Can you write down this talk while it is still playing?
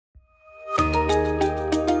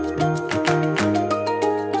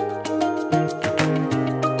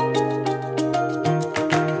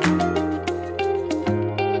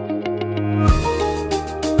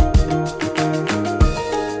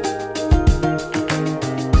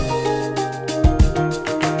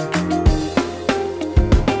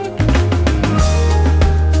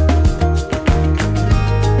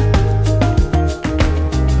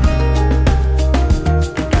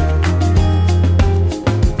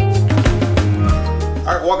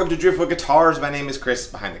welcome to Driftwood Guitars. My name is Chris.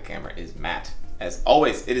 Behind the camera is Matt. As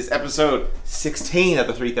always, it is episode 16 of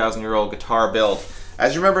the 3,000-year-old guitar build.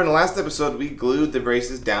 As you remember in the last episode, we glued the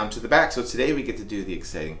braces down to the back. So today we get to do the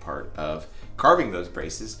exciting part of carving those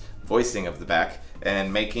braces, voicing of the back,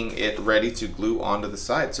 and making it ready to glue onto the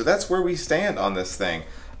side. So that's where we stand on this thing.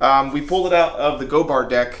 We pulled it out of the Go Bar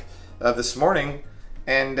deck this morning,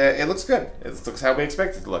 and it looks good. It looks how we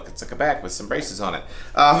expect it to look. It's like a back with some braces on it.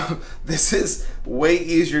 This is way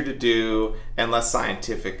easier to do and less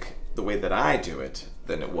scientific the way that I do it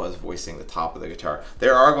than it was voicing the top of the guitar.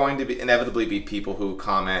 There are going to be inevitably be people who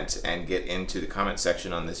comment and get into the comment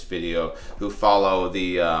section on this video who follow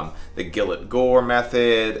the Gillet Gore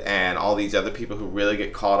method and all these other people who really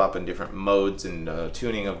get caught up in different modes and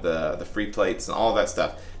tuning of the free plates and all that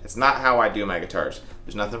stuff. It's not how I do my guitars.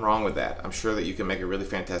 There's nothing wrong with that. I'm sure that you can make a really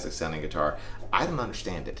fantastic sounding guitar. I don't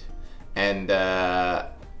understand it, and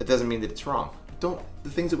it doesn't mean that it's wrong. The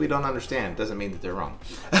things that we don't understand doesn't mean that they're wrong.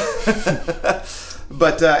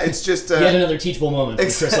 But it's just yet another teachable moment for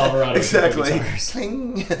Chris Alvarado. Exactly.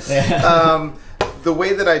 The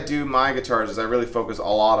way that I do my guitars is I really focus a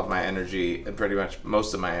lot of my energy, and pretty much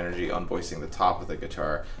most of my energy, on voicing the top of the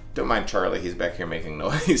guitar. Don't mind Charlie, he's back here making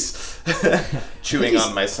noise, chewing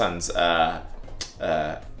on my son's car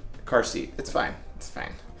seat. It's fine. It's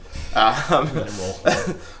fine.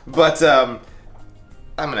 But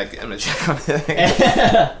I'm gonna check on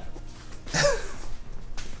it.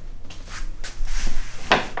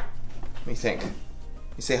 What do you think?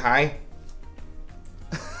 You say hi?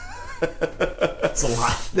 That's a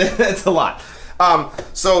lot. That's a lot.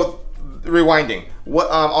 So rewinding.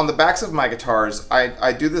 What on the backs of my guitars,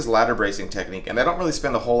 I do this ladder bracing technique, and I don't really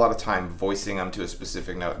spend a whole lot of time voicing them to a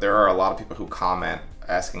specific note. There are a lot of people who comment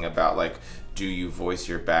asking about, like, do you voice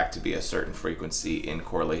your back to be a certain frequency in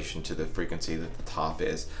correlation to the frequency that the top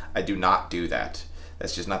is? I do not do that.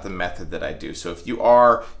 That's just not the method that I do. So if you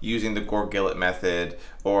are using the Gore-Gillet method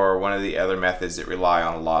or one of the other methods that rely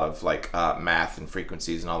on a lot of like math and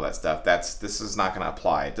frequencies and all that stuff, this is not going to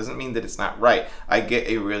apply. It doesn't mean that it's not right. I get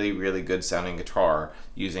a really, really good sounding guitar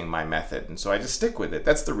using my method, and so I just stick with it.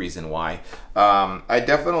 That's the reason why. I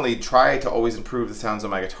definitely try to always improve the sounds of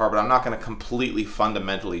my guitar, but I'm not going to completely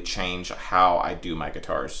fundamentally change how I do my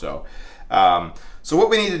guitars. So what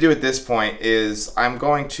we need to do at this point is I'm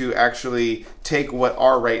going to actually take what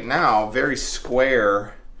are right now very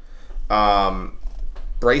square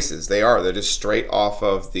braces. They're just straight off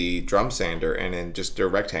of the drum sander, and then just they're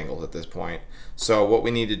rectangles at this point. So what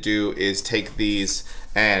we need to do is take these,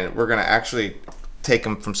 and we're gonna actually take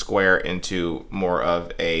them from square into more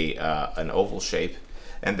of an oval shape.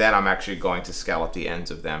 And then I'm actually going to scallop the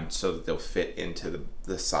ends of them so that they'll fit into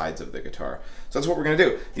the sides of the guitar. So that's what we're gonna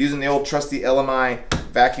do. Using the old trusty LMI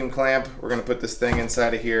vacuum clamp, we're gonna put this thing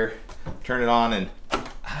inside of here, turn it on, and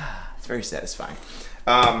it's very satisfying.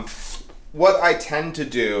 What I tend to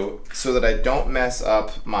do so that I don't mess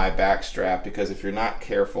up my back strap, because if you're not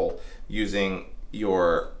careful using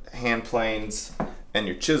your hand planes and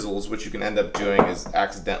your chisels, what you can end up doing is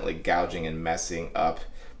accidentally gouging and messing up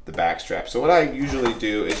the back strap. So what I usually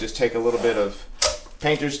do is just take a little bit of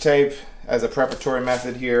painter's tape as a preparatory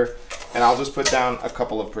method here, and I'll just put down a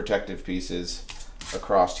couple of protective pieces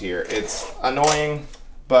across here. It's annoying,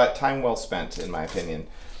 but time well spent in my opinion,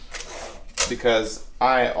 because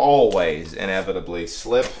I always inevitably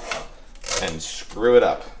slip and screw it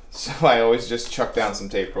up. So I always just chuck down some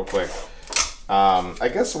tape real quick. I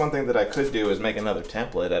guess one thing that I could do is make another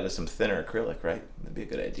template out of some thinner acrylic, right? That'd be a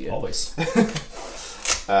good idea. Always.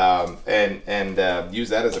 And use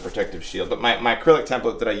that as a protective shield. But my acrylic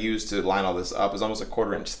template that I use to line all this up is almost a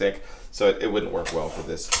 1/4 inch thick, so it wouldn't work well for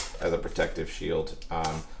this as a protective shield.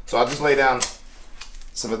 So I'll just lay down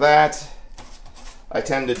some of that. I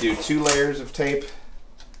tend to do 2 layers of tape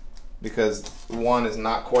because one is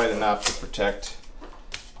not quite enough to protect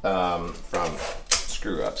from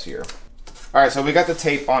screw ups here. All right, so we got the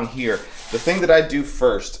tape on here. The thing that I do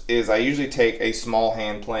first is I usually take a small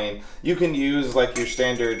hand plane. You can use like your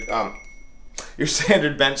standard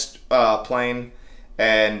bench plane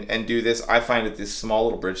and do this. I find that this small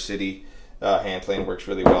little Bridge City hand plane works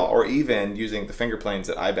really well, or even using the finger planes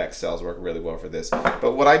that Ibex sells work really well for this.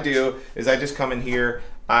 But what I do is I just come in here.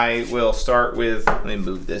 I will start with, let me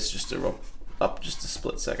move this just up just a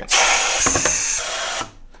split second.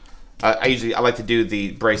 I like to do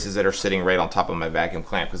the braces that are sitting right on top of my vacuum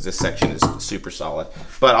clamp because this section is super solid.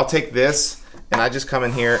 But I'll take this and I just come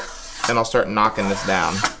in here and I'll start knocking this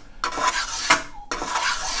down.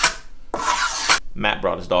 Matt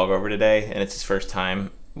brought his dog over today, and it's his first time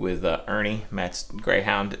Ernie. Matt's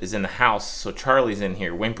greyhound is in the house, so Charlie's in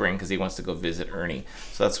here whimpering because he wants to go visit Ernie.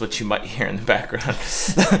 So that's what you might hear in the background.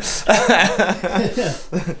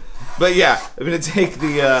 But yeah, I'm gonna take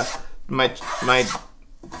the my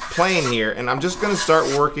plane here, and I'm just gonna start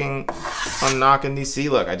working on knocking these. See,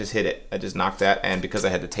 look, I just hit it. I just knocked that, and because I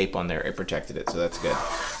had the tape on there, it protected it, so that's good.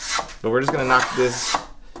 But we're just gonna knock this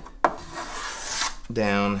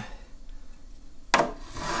down.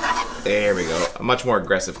 There we go. A much more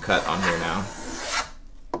aggressive cut on here now.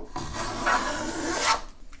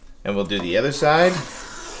 And we'll do the other side.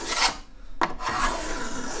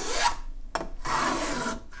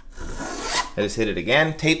 I just hit it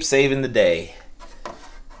again. Tape saving the day.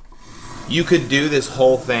 You could do this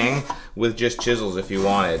whole thing with just chisels if you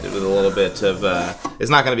wanted, with a little bit of, it's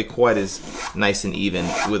not going to be quite as nice and even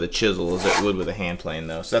with a chisel as it would with a hand plane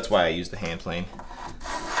though, so that's why I use the hand plane.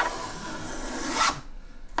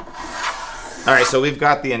 Alright, so we've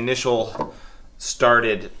got the initial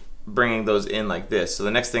started bringing those in like this. So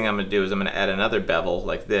the next thing I'm going to do is I'm going to add another bevel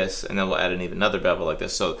like this, and then we'll add another bevel like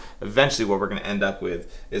this. So eventually what we're going to end up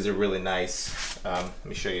with is a really nice, let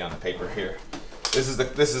me show you on the paper here. This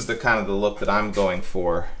is the kind of the look that I'm going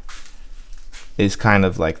for. Is kind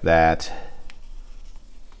of like that.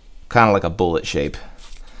 Kind of like a bullet shape.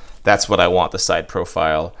 That's what I want the side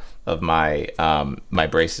profile of my my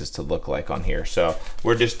braces to look like on here. So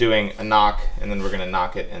we're just doing a knock, and then we're gonna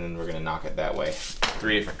knock it, and then we're gonna knock it that way.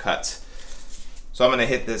 3 different cuts. So I'm gonna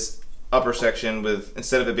hit this upper section with,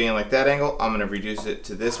 instead of it being like that angle, I'm gonna reduce it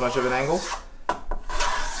to this much of an angle.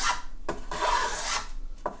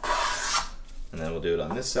 And then we'll do it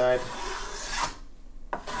on this side.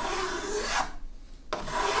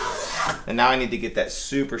 And now I need to get that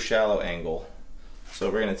super shallow angle. So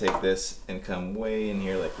we're gonna take this and come way in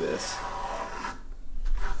here like this.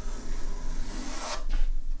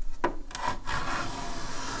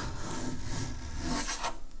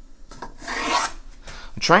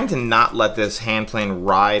 I'm trying to not let this hand plane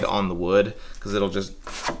ride on the wood because it'll just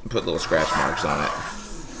put little scratch marks on it.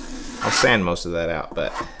 I'll sand most of that out,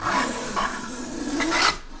 but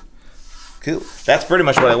cool. That's pretty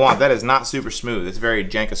much what I want. That is not super smooth. It's very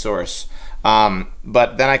Jankosaurus.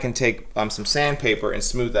 But then I can take some sandpaper and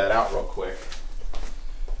smooth that out real quick.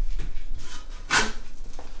 Let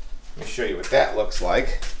me show you what that looks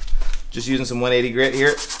like. Just using some 180 grit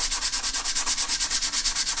here.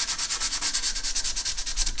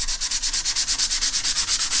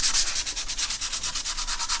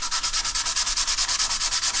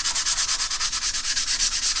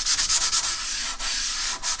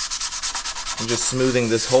 I'm just smoothing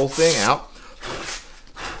this whole thing out.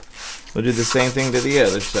 We'll do the same thing to the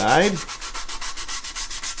other side.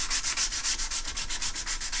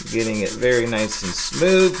 Getting it very nice and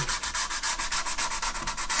smooth.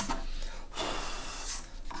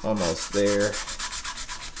 Almost there.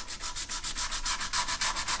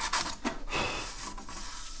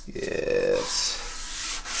 Yes.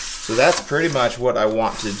 So that's pretty much what I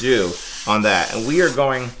want to do on that. And we are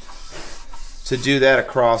going to do that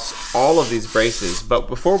across all of these braces. But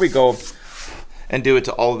before we go and do it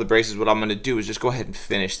to all of the braces, what I'm going to do is just go ahead and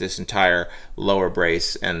finish this entire lower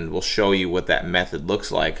brace, and we'll show you what that method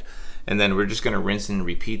looks like. And then we're just going to rinse and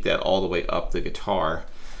repeat that all the way up the guitar.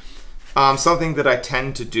 Something that I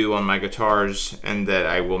tend to do on my guitars, and that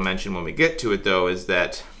I will mention when we get to it though, is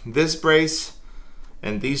that this brace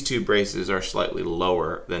and these two braces are slightly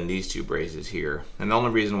lower than these two braces here. And the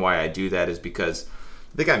only reason why I do that is because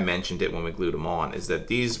I think I mentioned it when we glued them on, is that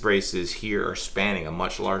these braces here are spanning a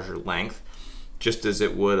much larger length, just as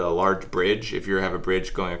it would a large bridge. If you have a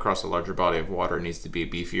bridge going across a larger body of water, it needs to be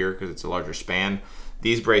beefier because it's a larger span.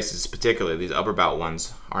 These braces, particularly these upper bout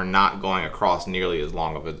ones, are not going across nearly as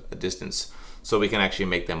long of a distance. So we can actually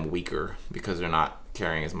make them weaker because they're not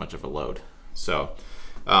carrying as much of a load. So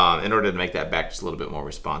in order to make that back just a little bit more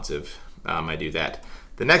responsive, I do that.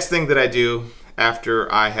 The next thing that I do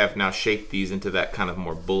after I have now shaped these into that kind of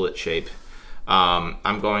more bullet shape,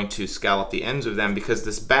 I'm going to scallop the ends of them, because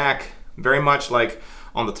this back, very much like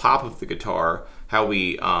on the top of the guitar, how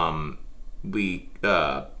we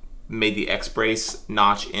made the X brace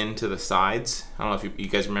notch into the sides. I don't know if you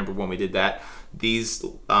guys remember when we did that. These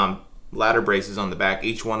ladder braces on the back,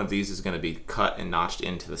 each one of these is going to be cut and notched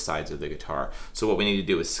into the sides of the guitar. So what we need to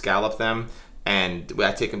do is scallop them, and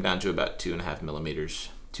I take them down to about 2.5 millimeters,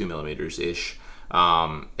 2 millimeters ish,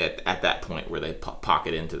 at that point where they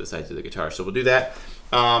pocket into the sides of the guitar. So we'll do that.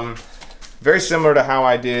 Very similar to how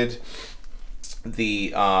I did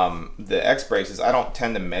the X braces. I don't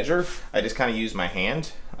tend to measure. I just kind of use my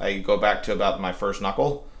hand. I go back to about my first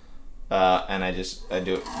knuckle, and I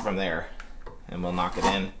do it from there, and we'll knock it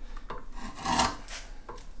in.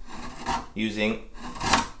 using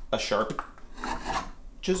a sharp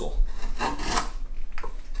chisel.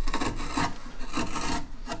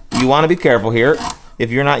 You want to be careful here.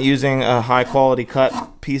 If you're not using a high quality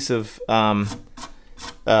cut piece of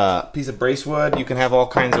bracewood, you can have all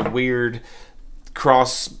kinds of weird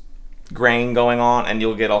cross grain going on, and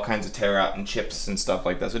you'll get all kinds of tear out and chips and stuff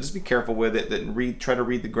like that. So just be careful with it. Try to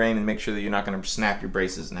read the grain and make sure that you're not going to snap your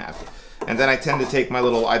braces in half. And then I tend to take my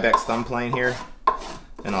little Ibex thumb plane here,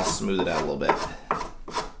 and I'll smooth it out a little bit.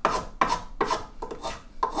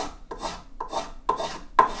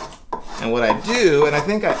 And what I do, and I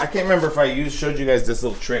think I can't remember if I showed you guys this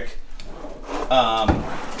little trick.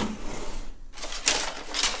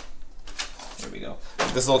 There we go.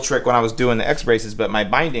 This little trick when I was doing the X braces, but my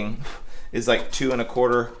binding is like 2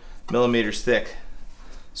 1/4 millimeters thick.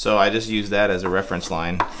 So I just use that as a reference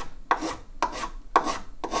line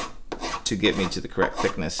to get me to the correct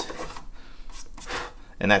thickness.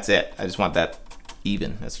 And that's it. I just want that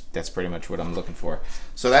even. That's pretty much what I'm looking for.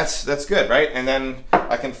 So that's good, right? And then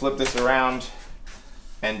I can flip this around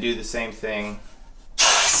and do the same thing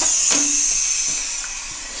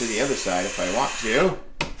to the other side if I want to.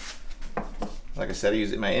 Like I said, I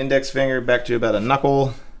use my index finger back to about a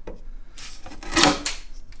knuckle.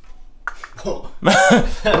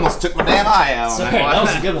 Almost took my damn eye out. Sorry, that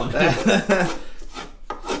was a good one.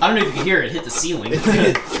 I don't know if you can hear it hit the ceiling.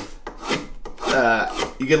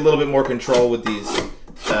 You get a little bit more control with these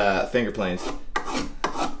finger planes.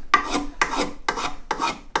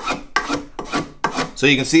 So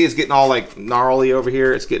you can see it's getting all like gnarly over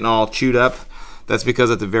here. It's getting all chewed up. That's because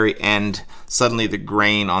at the very end, suddenly the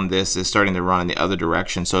grain on this is starting to run in the other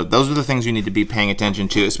direction. So those are the things you need to be paying attention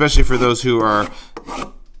to, especially for those who are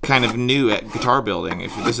kind of new at guitar building.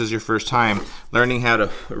 If this is your first time, learning how to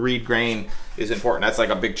read grain is important. That's like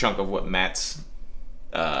a big chunk of what Matt's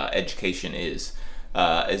education is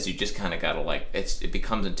you just kind of gotta like, it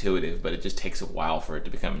becomes intuitive, but it just takes a while for it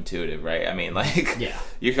to become intuitive, right? I mean, like, yeah,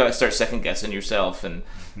 you gotta start second guessing yourself, and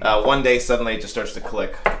one day suddenly it just starts to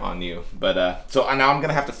click on you. But so now I'm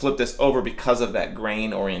gonna have to flip this over because of that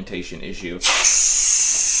grain orientation issue.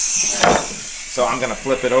 So I'm gonna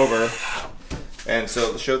flip it over, and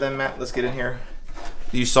so show them, Matt. Let's get in here.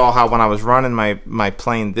 You saw how when I was running my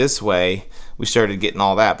plane this way, we started getting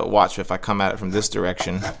all that, but watch if I come at it from this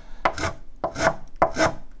direction.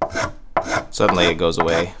 Suddenly it goes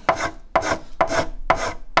away.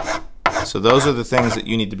 So those are the things that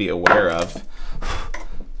you need to be aware of.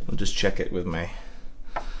 I'll just check it with my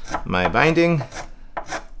binding.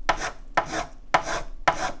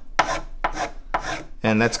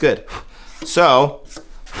 And that's good. So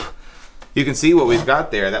you can see what we've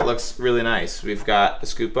got there. That looks really nice. We've got a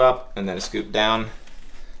scoop up and then a scoop down.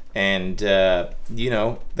 And you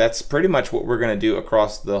know, that's pretty much what we're gonna do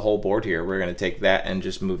across the whole board here. We're gonna take that and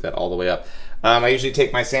just move that all the way up. I usually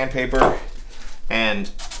take my sandpaper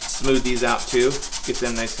and smooth these out too, get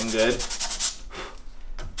them nice and good,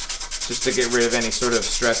 just to get rid of any sort of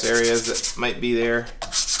stress areas that might be there.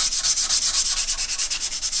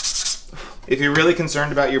 If you're really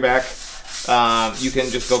concerned about your back, you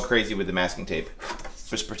can just go crazy with the masking tape.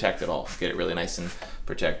 Just protect it all, get it really nice and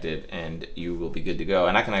protected, and you will be good to go.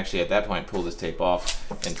 And I can actually at that point pull this tape off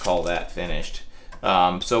and call that finished.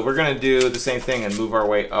 So we're gonna do the same thing and move our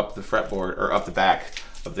way up the fretboard, or up the back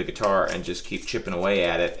of the guitar, and just keep chipping away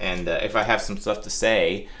at it. And if I have some stuff to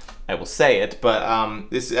say, I will say it, but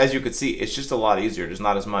this, as you can see, it's just a lot easier. There's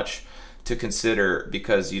not as much to consider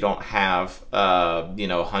because you don't have you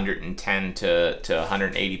know, 110 to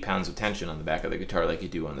 180 pounds of tension on the back of the guitar like you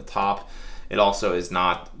do on the top. It also is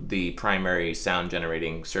not the primary sound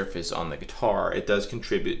generating surface on the guitar. It does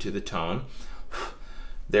contribute to the tone.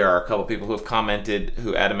 There are a couple people who have commented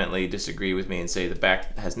who adamantly disagree with me and say the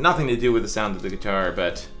back has nothing to do with the sound of the guitar,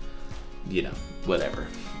 but you know, whatever.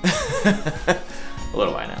 What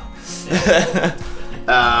do I know?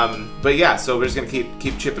 But yeah, so we're just gonna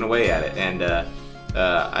keep chipping away at it, and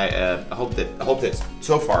I hope that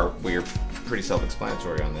so far we're pretty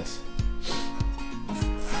self-explanatory on this.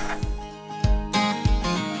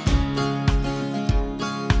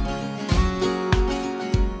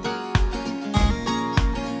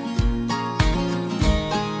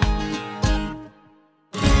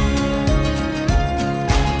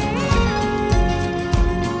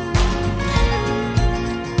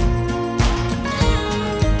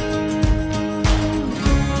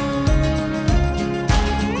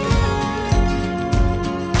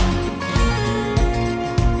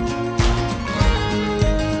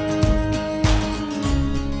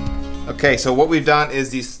 Okay, so what we've done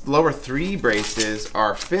is these lower 3 braces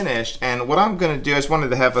are finished, and what I'm gonna do, I just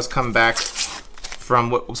wanted to have us come back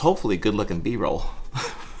from what was hopefully good looking B-roll.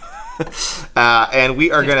 And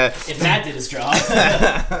we are gonna. If Matt did his job.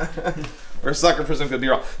 We're sucking for some good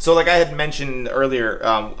B-roll. So like I had mentioned earlier,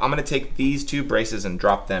 I'm going to take these two braces and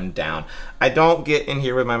drop them down. I don't get in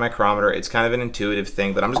here with my micrometer. It's kind of an intuitive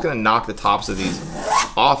thing, but I'm just going to knock the tops of these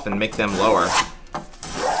off and make them lower.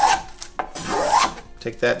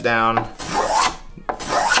 Take that down.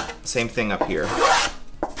 Same thing up here.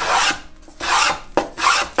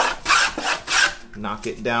 Knock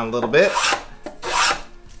it down a little bit.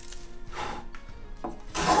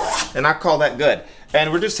 And I call that good.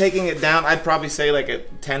 And we're just taking it down, I'd probably say like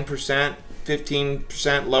at 10%,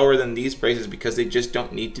 15% lower than these braces because they just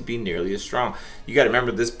don't need to be nearly as strong. You gotta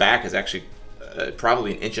remember this back is actually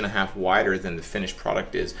probably 1.5 inches wider than the finished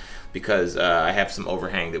product is because I have some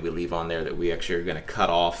overhang that we leave on there that we actually are gonna cut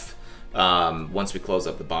off once we close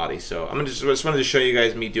up the body. So I just wanted to show you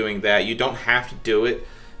guys me doing that. You don't have to do it.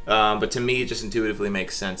 But to me, it just intuitively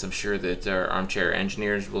makes sense. I'm sure that our armchair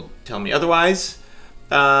engineers will tell me otherwise.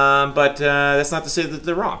 But that's not to say that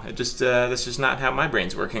they're wrong. It just that's just not how my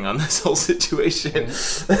brain's working on this whole situation.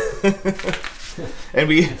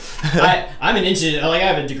 And I'm an engineer. Like I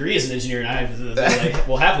have a degree as an engineer, and I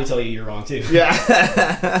will happily tell you you're wrong too.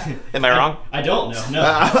 Yeah. Am I wrong? I don't know.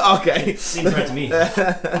 No. Okay. Seems right to me.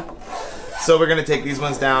 So we're gonna take these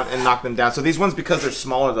ones down and knock them down. So these ones, because they're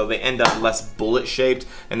smaller though, they end up less bullet shaped,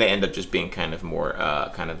 and they end up just being kind of more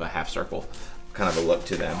kind of a half circle kind of a look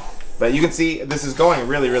to them. But you can see this is going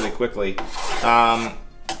really, really quickly. I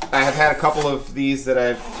have had a couple of these that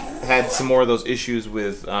I've had some more of those issues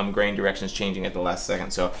with grain directions changing at the last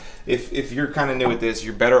second. So if you're kind of new at this,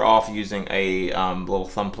 you're better off using a little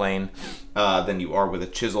thumb plane than you are with a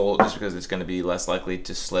chisel, just because it's going to be less likely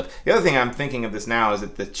to slip. The other thing I'm thinking of this now is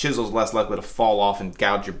that the chisel is less likely to fall off and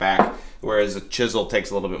gouge your back, whereas a chisel takes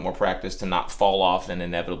a little bit more practice to not fall off and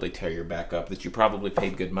inevitably tear your back up that you probably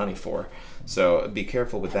paid good money for. So be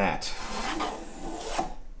careful with that.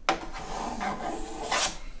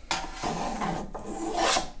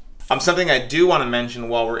 Something I do want to mention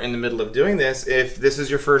while we're in the middle of doing this, if this is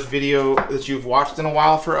your first video that you've watched in a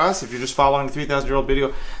while for us, if you're just following the 3,000-year-old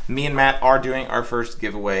video, me and Matt are doing our first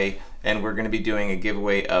giveaway, and we're going to be doing a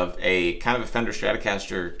giveaway of a kind of a Fender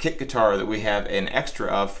Stratocaster kit guitar that we have an extra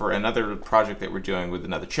of for another project that we're doing with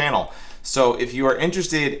another channel. So if you are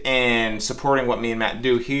interested in supporting what me and Matt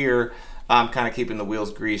do here, kind of keeping the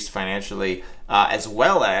wheels greased financially, as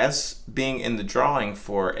well as being in the drawing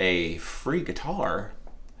for a free guitar,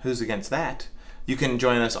 who's against that? You can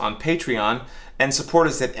join us on Patreon and support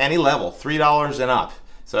us at any level, $3 and up.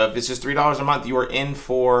 So if it's just $3 a month, you are in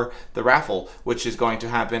for the raffle, which is going to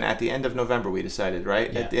happen at the end of November, we decided,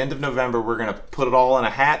 right? Yeah. At the end of November, we're going to put it all in a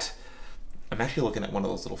hat. I'm actually looking at one of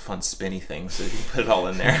those little fun spinny things so you can put it all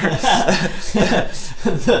in there.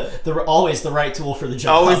 Always the right tool for the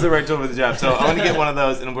job. Always the right tool for the job. So I'm going to get one of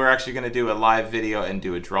those, and we're actually going to do a live video and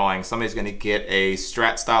do a drawing. Somebody's going to get a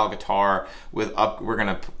Strat style guitar with we're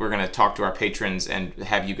gonna talk to our patrons and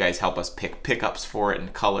have you guys help us pick pickups for it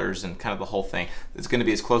and colors and kind of the whole thing. It's going to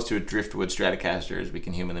be as close to a driftwood Stratocaster as we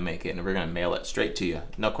can humanly make it, and we're going to mail it straight to you,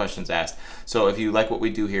 no questions asked. So if you like what we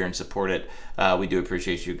do here and support it, we do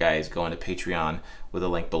appreciate you guys going to Patreon with a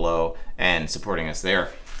link below and supporting us there.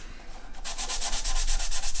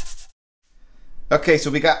 Okay,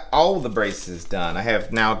 so we got all the braces done. I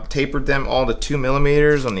have now tapered them all to 2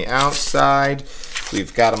 millimeters on the outside.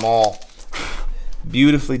 We've got them all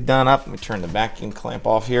beautifully done up. Let me turn the vacuum clamp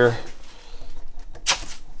off here.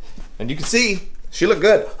 And you can see, she looked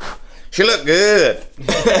good. She looked good.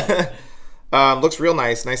 Looks real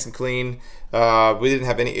nice and clean. We didn't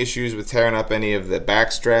have any issues with tearing up any of the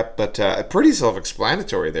back strap, but pretty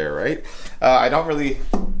self-explanatory there, right? I'm not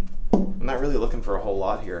really looking for a whole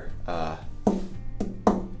lot here.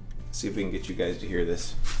 See if we can get you guys to hear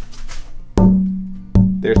this.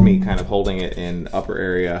 There's me kind of holding it in upper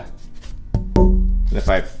area. And if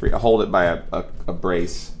I hold it by a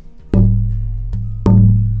brace.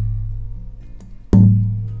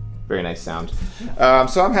 Very nice sound.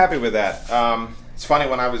 So I'm happy with that. It's funny,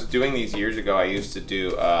 when I was doing these years ago, I used to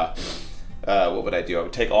do, what would I do? I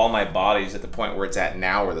would take all my bodies at the point where it's at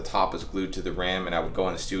now, where the top is glued to the rim, and I would go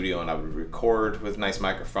in the studio and I would record with nice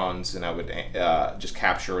microphones, and I would just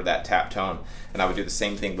capture that tap tone. And I would do the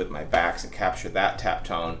same thing with my backs and capture that tap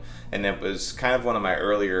tone. And it was kind of one of my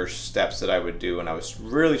earlier steps that I would do, and I was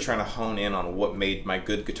really trying to hone in on what made my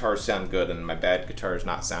good guitars sound good and my bad guitars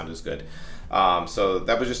not sound as good. So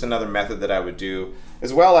that was just another method that I would do,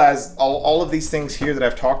 as well as all of these things here that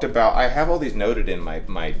I've talked about. I have all these noted in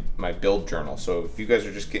my build journal, so if you guys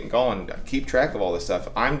are just getting going, keep track of all this stuff.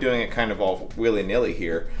 I'm doing it kind of all willy-nilly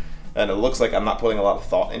here, and it looks like I'm not putting a lot of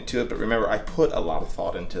thought into it, but remember, I put a lot of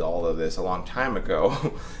thought into all of this a long time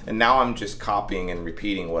ago, and now I'm just copying and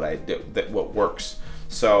repeating what I do, what works.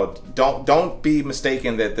 So don't be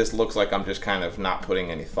mistaken that this looks like I'm just kind of not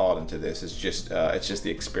putting any thought into this. It's just the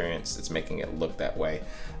experience that's making it look that way.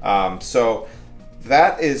 So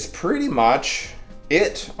that is pretty much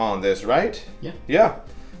it on this, right? Yeah. Yeah.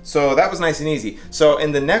 So that was nice and easy. So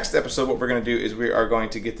in the next episode, what we're going to do is we are going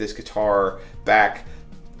to get this guitar back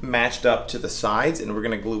matched up to the sides, and we're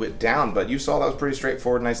going to glue it down. But you saw that was pretty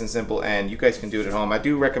straightforward, nice and simple, and you guys can do it at home. I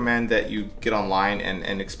do recommend that you get online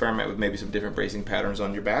and experiment with maybe some different bracing patterns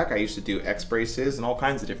on your back. I used to do X braces and all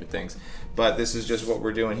kinds of different things, but this is just what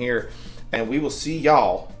we're doing here, and we will see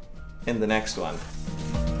y'all in the next one.